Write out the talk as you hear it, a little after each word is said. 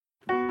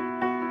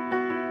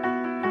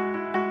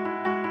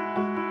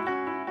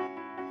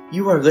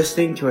You are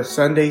listening to a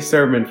Sunday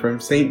sermon from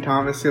St.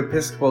 Thomas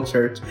Episcopal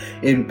Church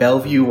in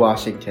Bellevue,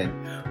 Washington.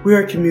 We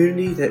are a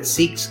community that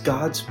seeks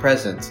God's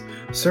presence,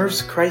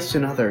 serves Christ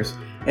and others,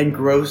 and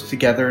grows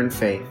together in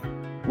faith.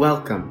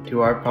 Welcome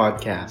to our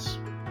podcast.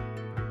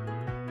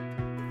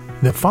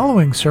 The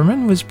following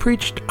sermon was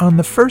preached on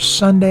the first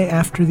Sunday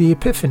after the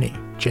Epiphany,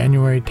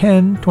 January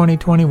 10,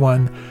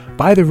 2021,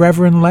 by the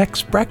Reverend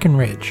Lex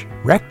Breckenridge,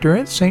 rector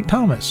at St.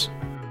 Thomas.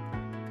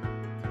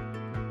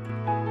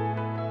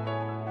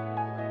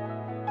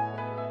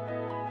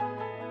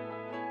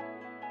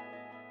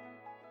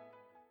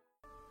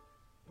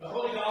 The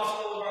Holy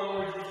Gospel of our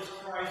Lord Jesus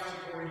Christ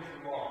according to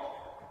Mark.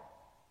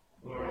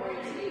 Glory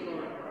to you,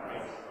 Lord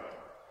Christ.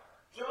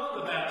 John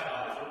the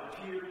Baptizer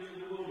appeared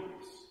in the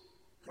wilderness,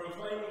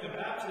 proclaiming the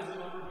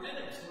baptism of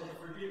repentance for the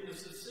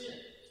forgiveness of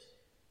sins.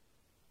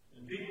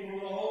 And people from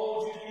the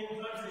whole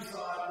Judean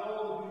countryside and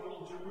all the people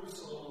of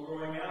Jerusalem were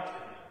going out to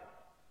him,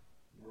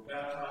 and were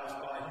baptized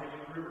by him in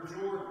the river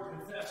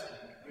Jordan,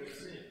 confessing their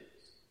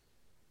sins.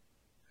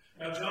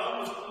 Now John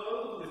was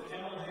clothed with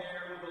camel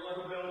hair with a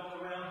leather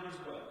belt around his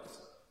waist,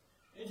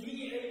 and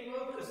he ate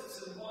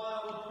locusts and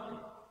wild honey.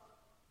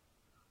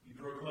 He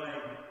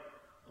proclaimed,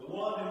 "The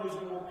one who is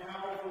more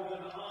powerful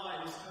than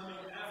I is coming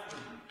after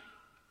me.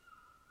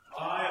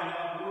 I am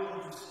not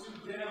willing to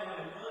stoop down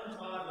and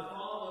untie the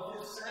thong of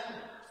his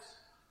sandals.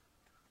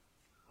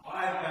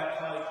 I have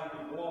baptized you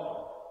with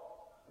water,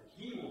 but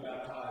he will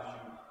baptize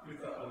you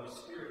with the Holy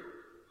Spirit."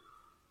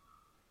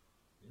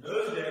 In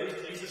those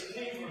days, Jesus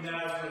came from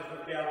Nazareth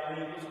of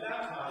Galilee and was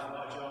baptized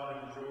by John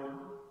in the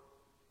Jordan.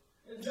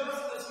 And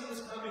just as he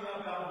was coming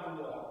up out of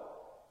the water,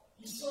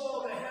 he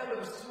saw the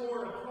heavens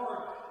torn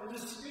apart and the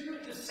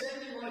Spirit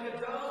descending like a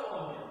dove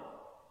on him.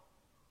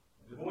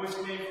 And the voice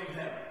came from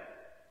heaven,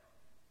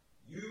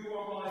 "You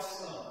are my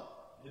Son,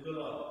 the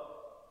beloved.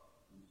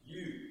 With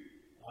you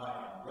I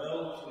am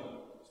well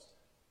pleased."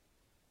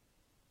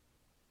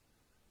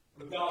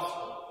 The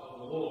Gospel of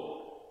the Lord.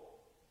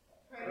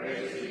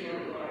 Praise to you,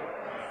 Lord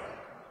Christ.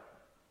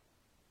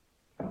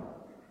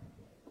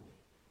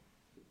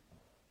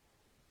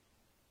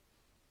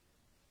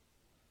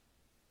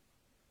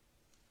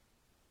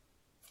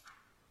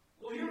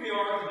 Well, here we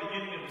are at the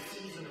beginning of the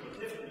season of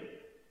Epiphany.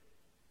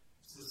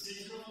 It's the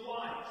season of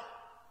light,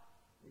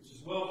 which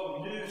is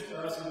welcome news to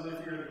us who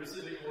live here in the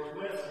Pacific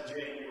Northwest in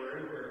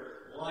January,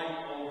 where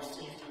light always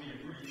seems to be in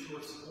pretty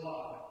short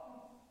supply.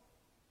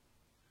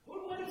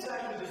 What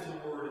exactly does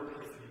the word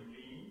epiphany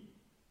mean?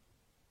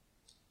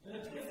 An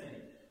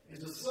epiphany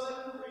is a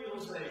sudden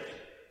realization,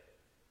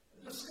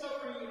 a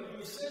discovery of the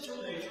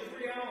essential nature of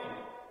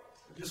reality,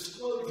 a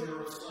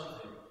disclosure of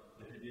something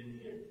that had been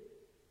hidden.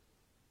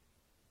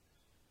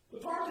 The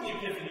part of the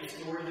Epiphany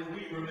story that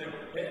we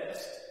remember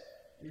best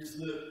is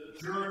the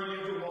journey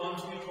of the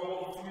ones we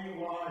call the three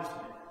wise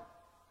men,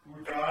 who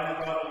were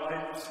guided by the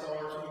light of the star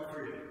to the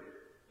crib,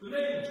 the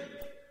manger,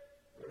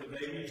 where the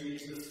baby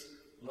Jesus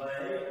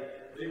lay.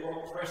 They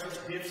brought precious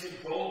gifts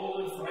of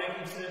gold and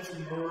frankincense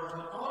and myrrh to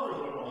honor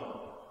the one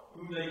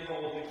whom they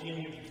called the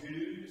King of the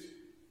Jews,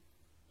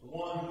 the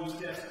one who was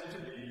destined to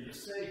be the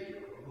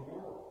Savior of the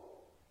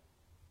world.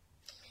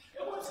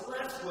 And what's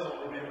less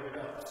well remembered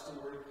about the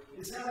story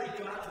is how they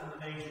got to the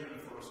manger in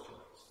the first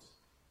place.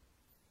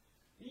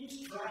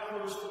 These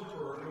travelers from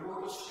Persia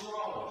were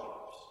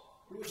astrologers,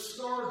 they were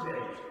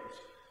stargazers,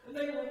 and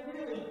they were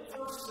really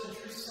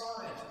first-century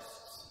scientists.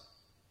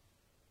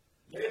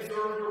 They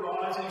observed the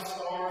rising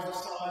stars, a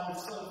sign that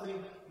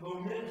something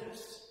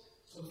momentous,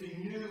 something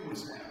new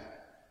was happening.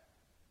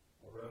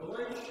 A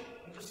revelation,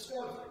 a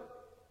discovery,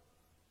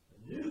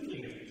 a new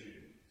King of the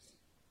Jews.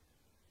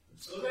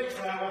 And so they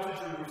traveled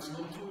to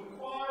Jerusalem to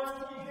inquire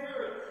from King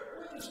Herod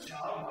where this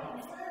child might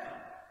be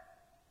found.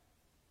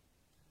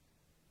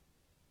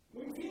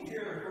 When King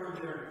Herod heard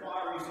their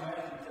inquiries,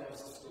 Matthew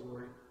tells the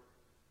story,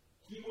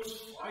 he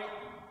was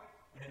frightened,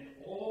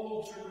 and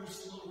all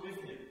Jerusalem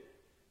with him.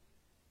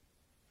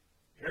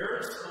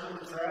 Herod summoned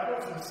the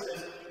travelers and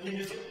says in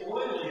his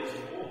oiliest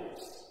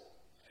voice,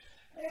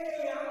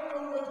 "Hey, I don't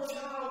know where the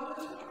child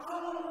is, but I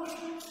want to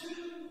worship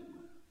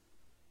too.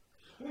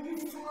 When you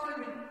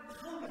find him,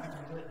 come back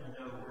and let me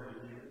know where he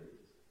is."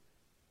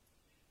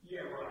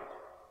 Yeah, right.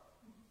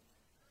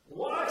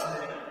 Wise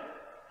men,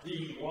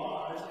 being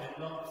wise and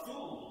not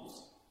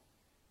fools,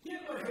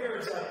 get what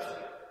Herod's up to.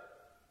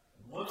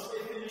 And once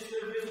they finish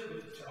their visit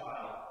with the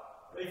child,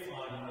 they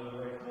find another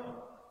way home.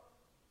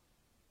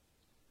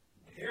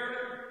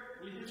 Herod,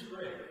 in his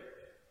grave,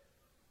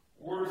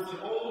 orders that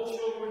all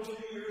children 2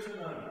 years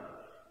and under,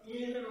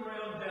 in and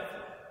around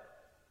Bethlehem,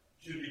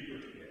 should be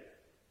put to death.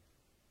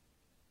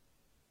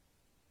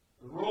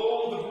 The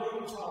role of the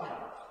brutal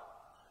tyrant,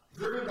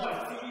 driven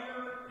by fear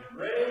and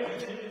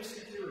rage and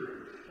insecurity,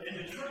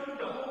 and determined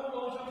to hold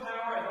on to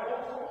power at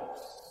all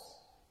costs,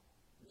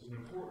 is an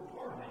important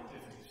part of the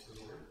Epiphany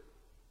story.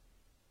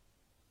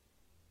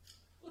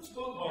 Let's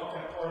bookmark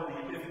that part of the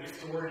Epiphany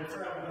story and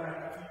travel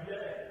back a few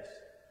days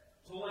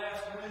to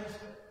last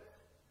Wednesday,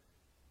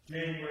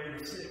 January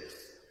the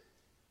 6th,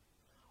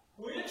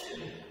 which,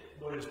 in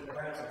what is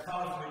perhaps a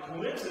cosmic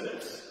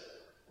coincidence,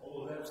 although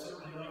although that's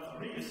certainly not for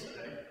me to say,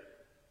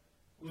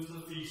 was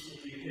the Feast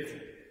of the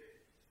Epiphany.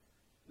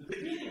 The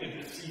beginning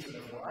of this season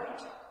of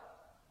light,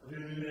 of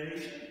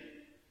illumination,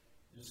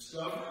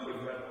 discovery,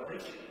 of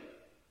revelation.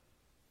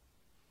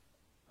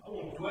 I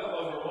won't dwell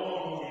over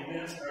long on the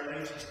events in our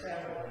nation's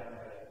capital that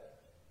day.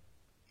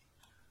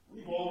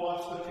 We've all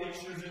watched the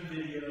pictures and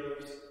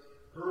videos,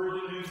 heard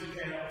the news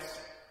accounts,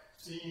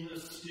 seen the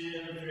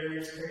spin of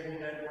various cable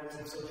networks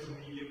and social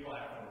media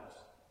platforms.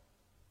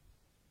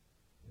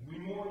 And we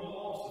mourn the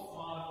loss of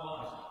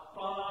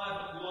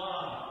 5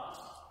 lives,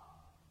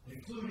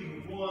 including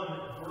one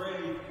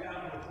brave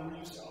Capitol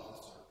Police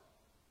officer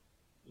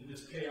in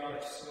this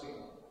chaotic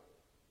storm.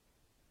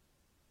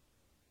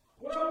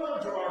 What I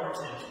want to draw our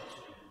attention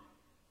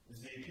to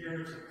is the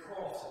appearance of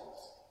crosses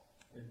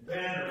and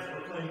banners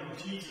proclaiming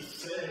Jesus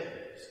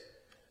saves,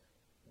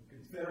 and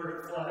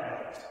Confederate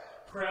flags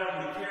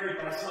proudly carried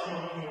by some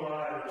among the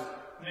riders,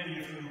 many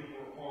of whom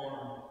were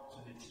armed to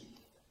the teeth.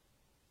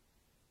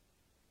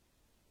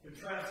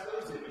 Contrast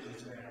those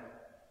images now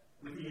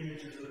with the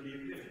images of the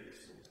Epiphany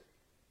story.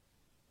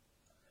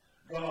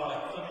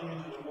 God coming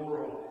into the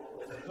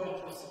world as a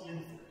helpless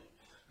infant,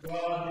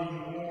 God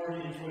being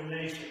born into a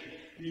nation,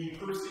 being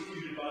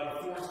persecuted by the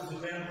forces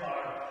of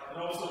empire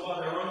and also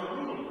by their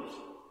own rulers,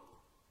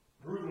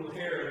 brutal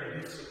Herod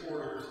and his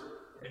supporters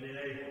and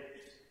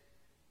enablers.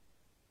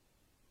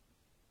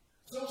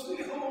 So as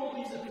we hold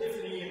these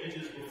Epiphany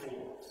images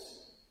before us,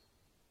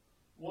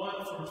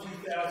 one from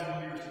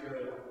 2,000 years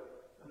ago,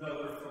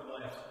 another from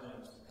last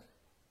Wednesday,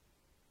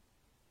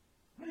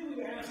 may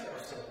we ask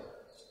ourselves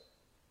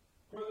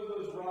whether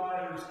those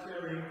riders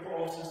carrying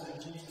crosses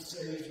and Jesus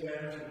Saves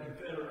banners and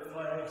Confederate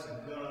flags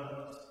and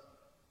guns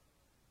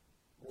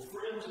were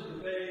friends of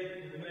the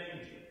babe in the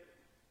manger,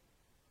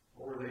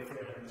 or were they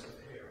friends of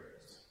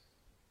Herod's?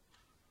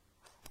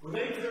 Were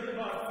they driven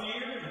by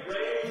fear and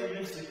rage and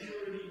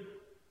insecurity,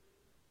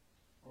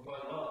 or by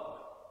love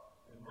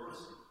and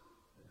mercy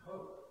and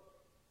hope?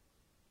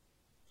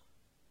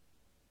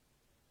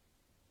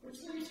 Which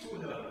leads to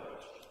another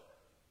question.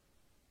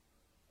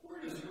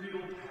 Where does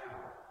real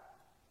power,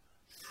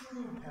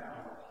 true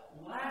power,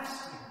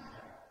 lasting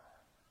power,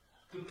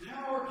 the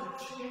power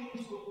to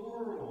change the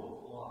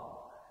world lie?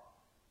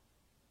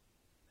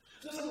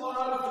 Does it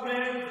lie with the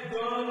man with the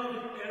gun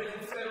and a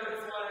Confederate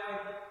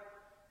flag?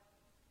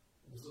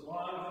 Does it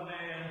lie with the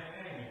man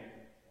hanging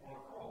on a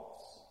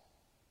cross?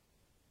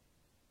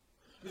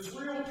 Does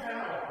real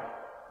power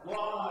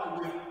lie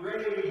with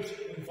rage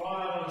and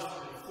violence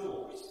and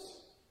force?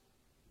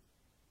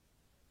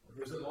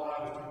 Or does it lie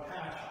with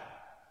compassion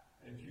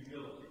and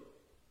humility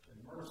and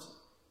mercy?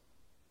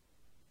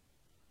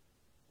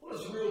 What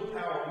does real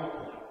power look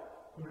like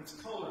when it's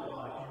colored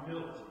by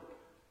humility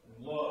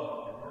and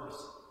love and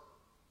mercy,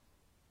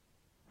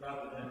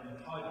 rather than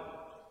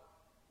entitlement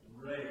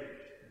and rage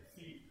and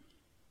fear?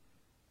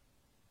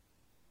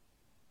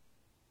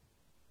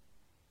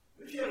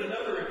 There's yet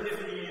another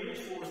Epiphany image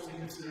for us to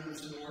consider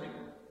this morning.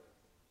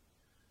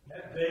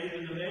 That babe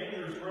in the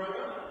manger is grown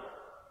up.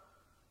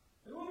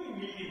 And when we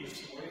meet him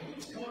this morning,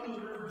 he's come to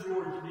the River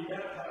Jordan to be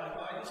baptized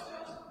by his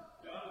cousin,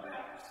 John the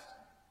Baptist.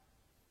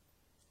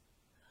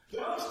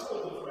 John's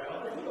told the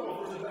crowd that he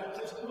offers a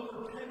baptism of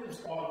repentance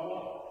by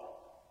water.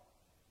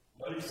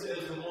 But he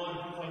says the one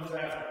who comes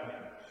after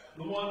him,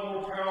 the one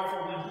more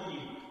powerful than he,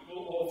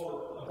 will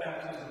offer a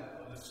baptism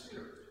of the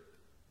Spirit.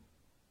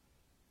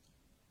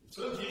 And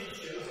so Jesus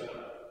shows up,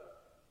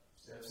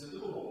 steps into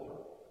the water,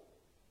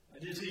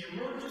 and as he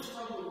emerges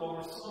from the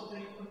water,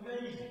 something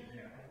amazing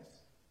happens.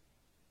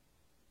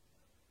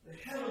 The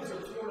heavens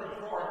are torn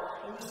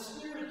apart, and the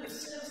Spirit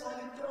descends like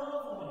a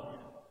dove on him.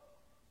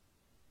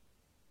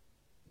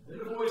 And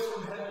then a voice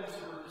from heaven is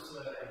heard to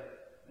say,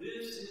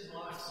 "This is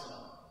my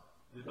Son,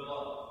 the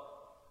beloved.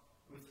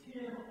 With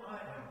him I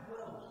am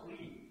well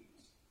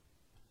pleased."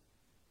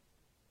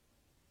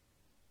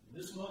 In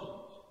this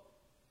moment,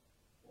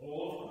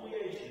 all of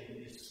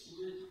creation is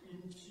split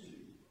in two.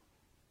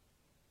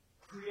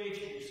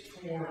 Creation is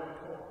torn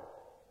apart.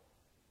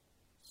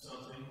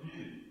 Something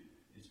new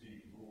is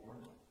being born.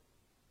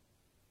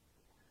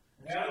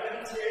 Now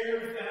that tear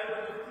the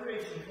fabric of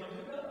creation comes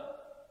a dove.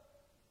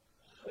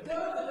 A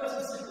dove that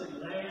doesn't simply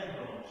land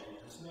on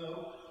Jesus.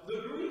 No, the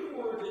Greek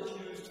word that's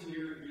used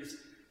here is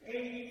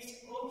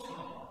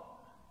Oton.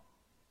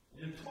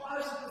 It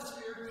implies that the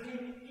Spirit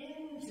came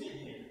into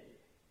him.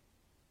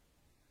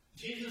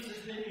 Jesus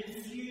has been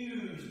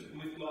infused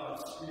with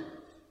God's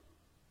Spirit.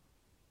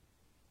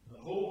 The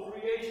whole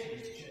creation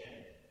is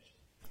changed.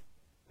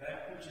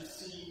 That which is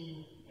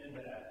seen and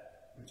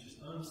that which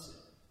is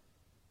unseen.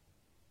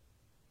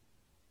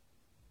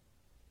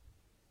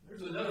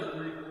 There's another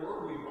Greek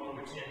word we want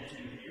to attend to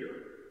here.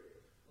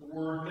 The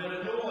word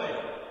metanoia.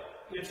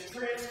 It's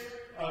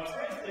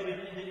translated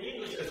into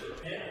English as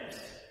repentance.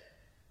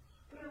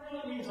 But it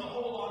really means a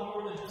whole lot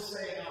more than just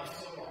saying I'm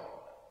sorry.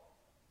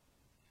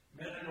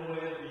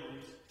 Metanoia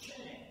means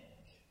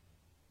change.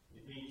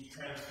 It means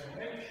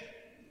transformation.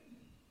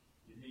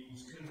 It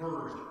means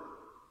conversion.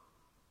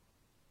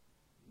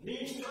 It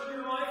means turn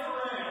your life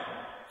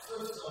around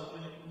so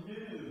something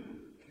new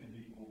can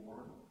be born.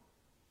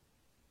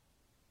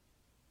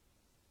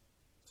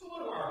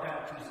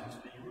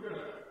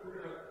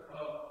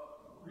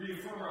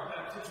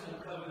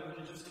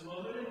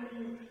 moment, and when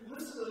you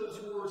listen to those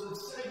words and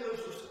say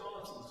those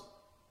responses,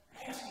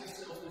 ask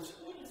yourself this: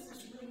 what does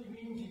this really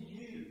mean to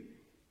you?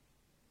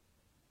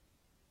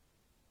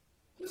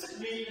 Does it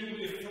mean that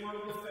we affirm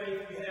the faith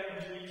we have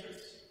in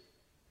Jesus?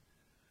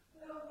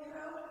 Well,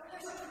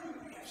 that's a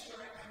pretty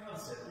abstract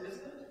concept,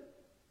 isn't it?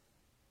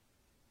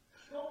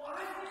 Well,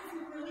 I think if we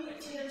really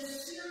attend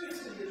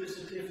seriously to this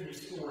Epiphany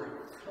story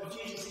of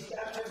Jesus'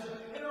 baptism,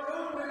 in our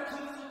own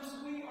baptisms,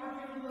 we are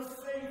given the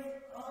faith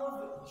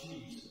of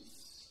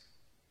Jesus.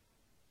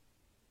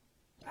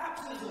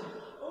 Baptism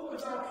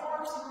opens our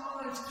hearts and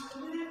minds to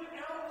live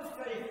out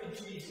the faith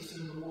of Jesus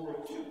in the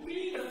world, to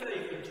be the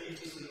faith of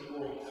Jesus in the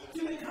world,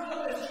 to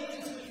become as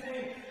Jesus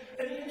became,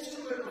 an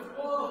instrument of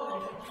love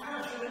and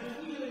compassion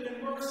and healing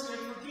and mercy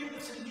and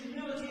forgiveness and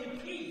humility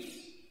and peace.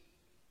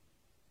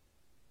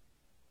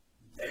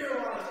 There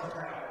lies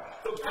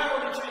the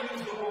power to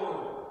change the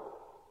world.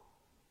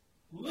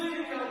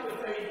 Living out the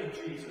faith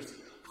of Jesus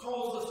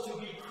calls us to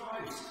be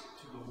Christ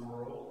to the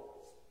world.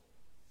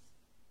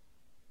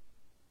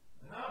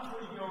 And I'm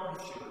pretty darn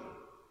sure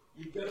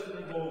it doesn't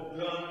involve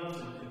guns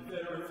and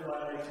Confederate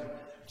flags and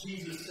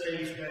Jesus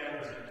saves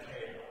banners and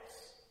chaos.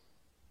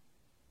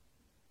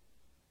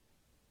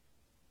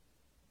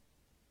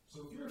 So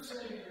if you're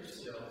saying to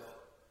yourself,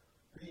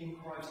 being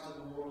Christ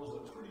in the world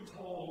is a pretty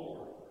tall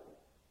order,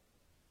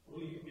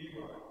 well, you'd be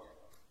right.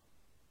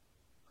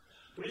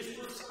 But it's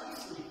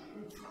precisely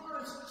in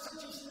times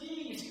such as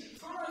these,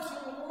 times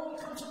when the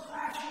world comes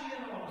crashing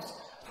in on us,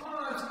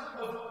 times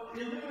of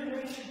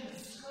illumination and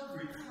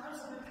discovery, times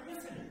of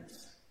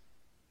epiphanies,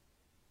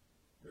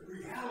 that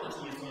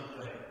reality is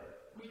unveiled.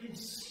 We can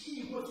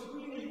see what's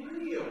really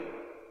real.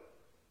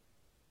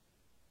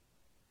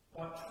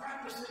 By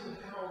practicing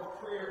the power of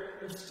prayer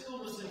and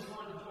stillness and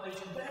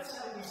contemplation, that's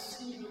how we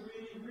see the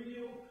really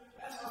real.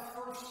 That's our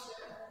first step.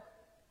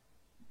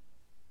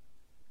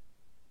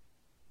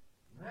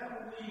 And that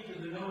will lead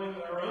to the knowing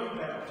that our own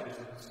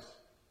baptisms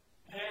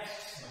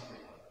ask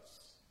something of us.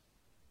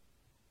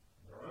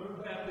 Our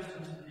own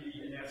baptisms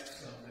indeed ask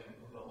something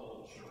of the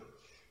whole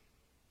church.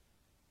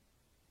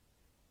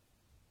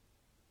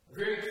 A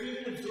very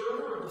keen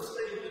observer of the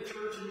state of the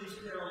church in these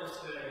perilous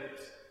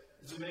days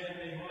is a man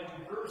named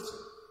Michael Gerson.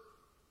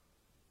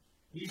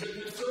 He's a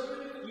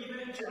conservative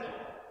evangelical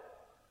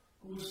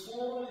who was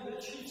formerly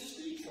the chief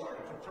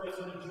speechwriter for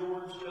President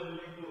George W.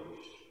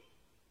 Bush.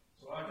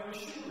 So I can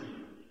assure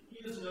you,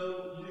 he is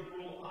no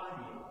liberal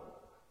ideologue.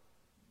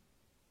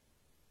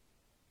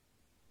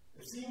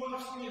 As he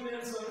watched the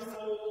events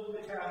unfold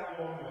in the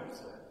Capitol on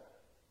Wednesday,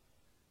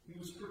 he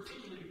was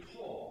particularly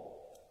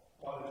appalled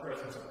by the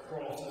presence of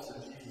crosses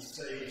and Jesus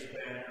Saves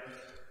banners,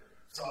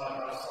 side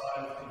by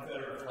side with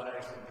Confederate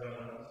flags and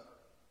guns.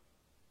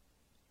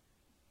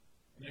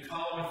 In a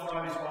column in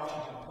Friday's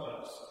Washington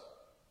Post,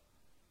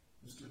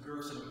 Mr.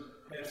 Gerson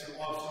had some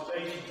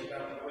observations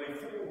about the way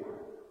forward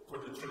for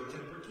the church,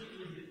 and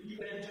particularly the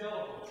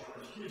evangelical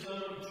church, his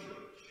own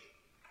church,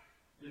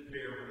 that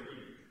bear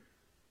repeating.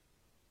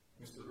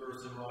 Mr.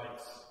 Gerson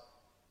writes,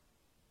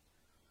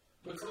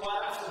 "The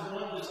collapse of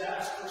one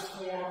disastrous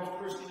form of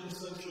Christian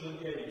social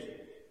engagement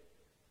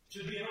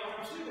should be an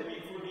opportunity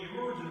for the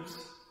emergence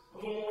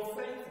of a more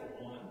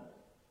faithful one.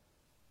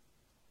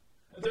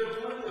 And there are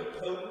plenty of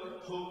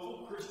potent,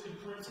 hopeful Christian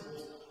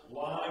principles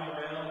lying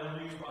around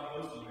and used by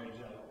most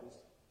evangelicals.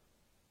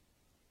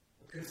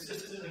 A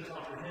consistent and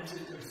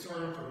comprehensive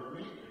concern for the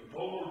weak and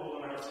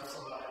vulnerable in our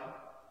society,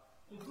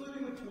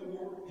 including the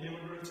poor,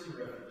 immigrants, and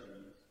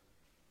refugees.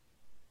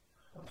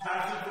 A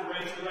passion for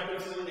racial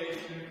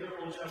reconciliation and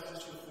criminal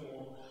justice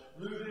reform,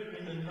 rooted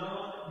in the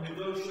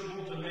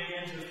non-negotiable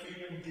demands of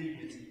human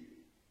dignity.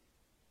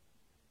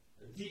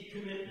 A deep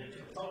commitment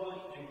to public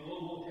and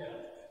global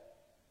health,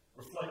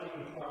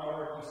 reflecting the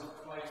priorities of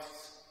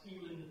Christ's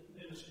healing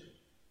ministry.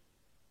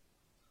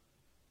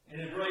 An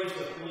embrace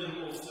of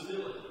political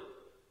civility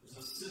as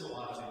a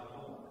civilizing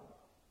norm.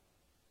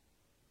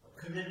 A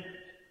commitment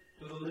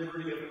to the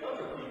liberty of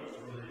other people's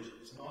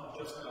religions, not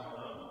just our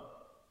own.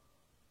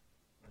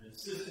 An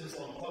insistence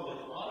on public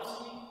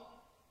honesty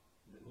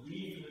that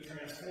believe in the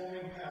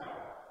transforming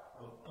power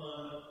of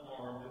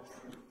unarmed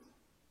truth.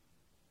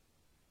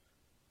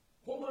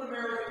 What would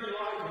America be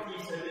like if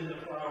these had been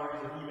the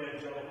priorities of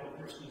evangelical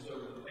Christians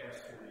over the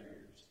past 40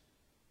 years?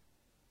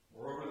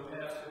 Or over the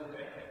past 4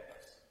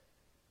 decades?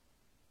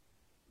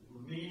 It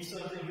would mean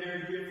something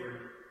very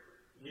different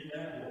in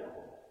that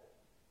world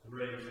to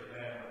raise the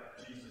banner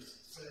Jesus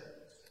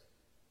says.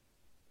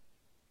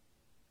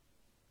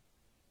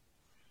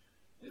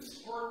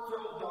 This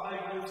heartfelt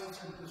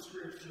diagnosis and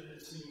prescription,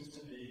 it seems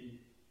to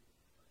me,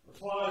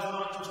 applies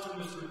not just to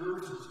Mr.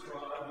 Gerson's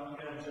tribe,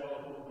 the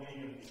evangelical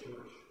wing of the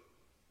church,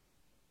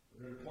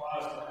 but it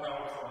applies to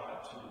our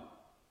tribe too.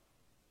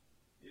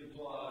 It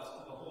applies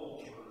to the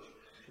whole church.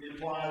 It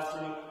applies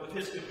to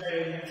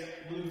Episcopalians,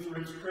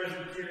 Lutherans,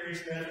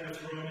 Presbyterians,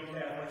 Methodists, Roman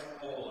Catholics,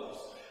 all of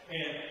us.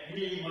 And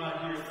me,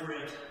 my dear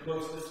friends,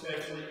 most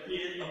especially,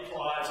 it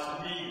applies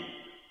to me.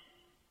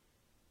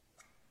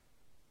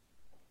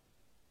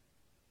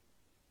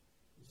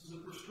 This is a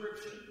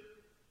prescription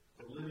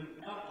for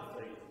living out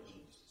the faith of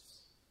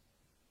Jesus.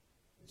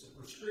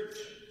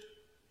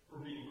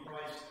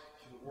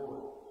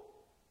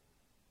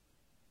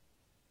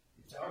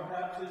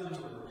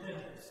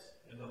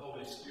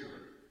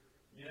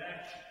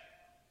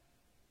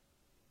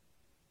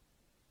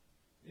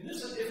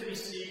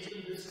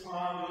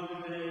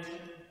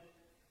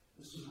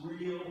 This is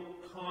real,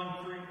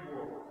 concrete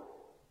work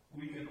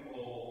we can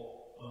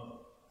all own.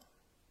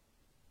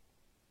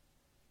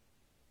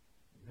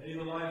 May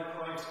the light of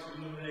Christ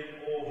illuminate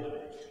all the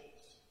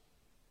nations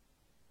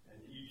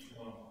and each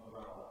one of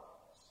our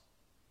lives.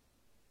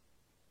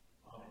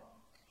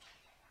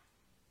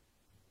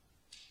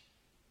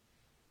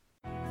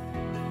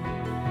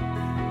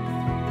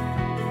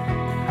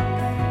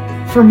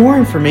 Amen. For more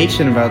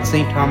information about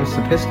St. Thomas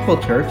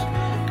Episcopal Church,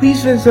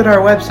 please visit our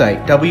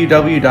website,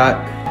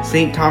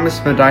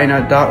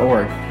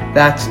 www.stthomasmedina.org.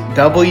 That's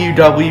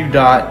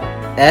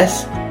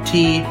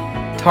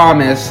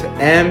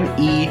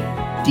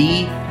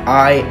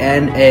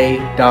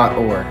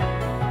www.stthomasmedina.org.